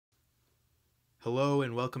Hello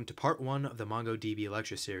and welcome to part 1 of the MongoDB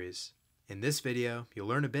lecture series. In this video, you'll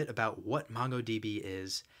learn a bit about what MongoDB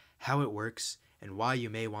is, how it works, and why you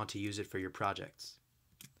may want to use it for your projects.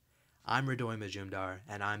 I'm Ridoy Majumdar,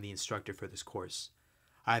 and I'm the instructor for this course.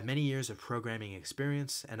 I have many years of programming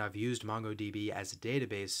experience, and I've used MongoDB as a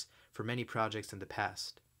database for many projects in the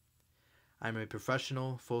past. I'm a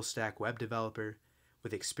professional full-stack web developer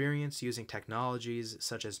with experience using technologies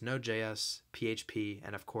such as Node.js, PHP,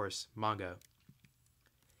 and of course, Mongo.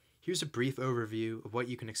 Here's a brief overview of what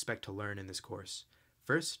you can expect to learn in this course.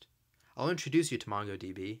 First, I'll introduce you to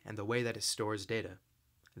MongoDB and the way that it stores data.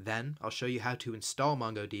 Then, I'll show you how to install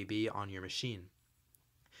MongoDB on your machine.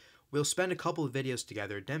 We'll spend a couple of videos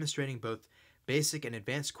together demonstrating both basic and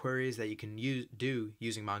advanced queries that you can do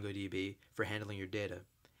using MongoDB for handling your data.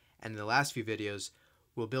 And in the last few videos,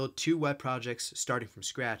 we'll build 2 web projects starting from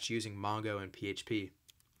scratch using Mongo and PHP.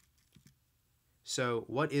 So,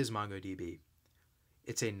 what is MongoDB?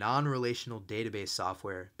 It's a non-relational database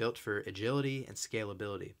software built for agility and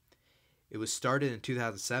scalability. It was started in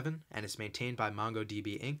 2007 and is maintained by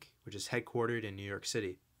MongoDB Inc., which is headquartered in New York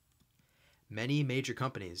City. Many major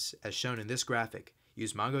companies, as shown in this graphic,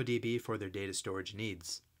 use MongoDB for their data storage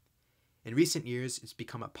needs. In recent years, it's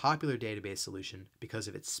become a popular database solution because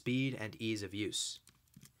of its speed and ease of use.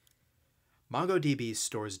 MongoDB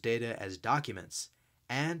stores data as documents,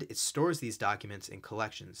 and it stores these documents in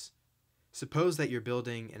collections. Suppose that you're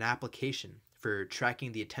building an application for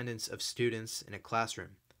tracking the attendance of students in a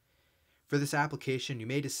classroom. For this application, you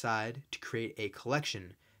may decide to create a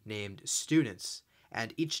collection named Students,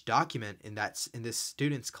 and each document in this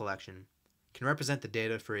Students collection can represent the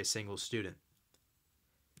data for a single student.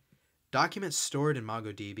 Documents stored in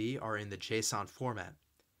MongoDB are in the JSON format.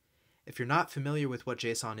 If you're not familiar with what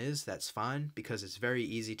JSON is, that's fine because it's very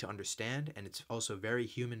easy to understand and it's also very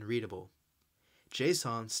human readable.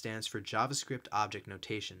 JSON stands for JavaScript Object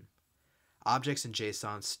Notation. Objects in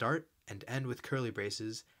JSON start and end with curly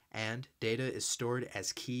braces, and data is stored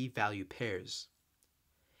as key value pairs.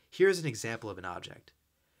 Here's an example of an object.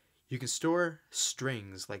 You can store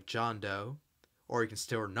strings like John Doe, or you can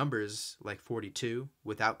store numbers like 42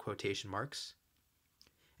 without quotation marks.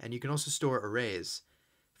 And you can also store arrays.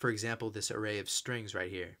 For example, this array of strings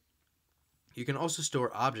right here. You can also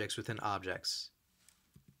store objects within objects.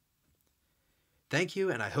 Thank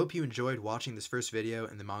you, and I hope you enjoyed watching this first video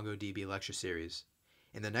in the MongoDB lecture series.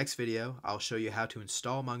 In the next video, I'll show you how to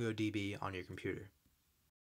install MongoDB on your computer.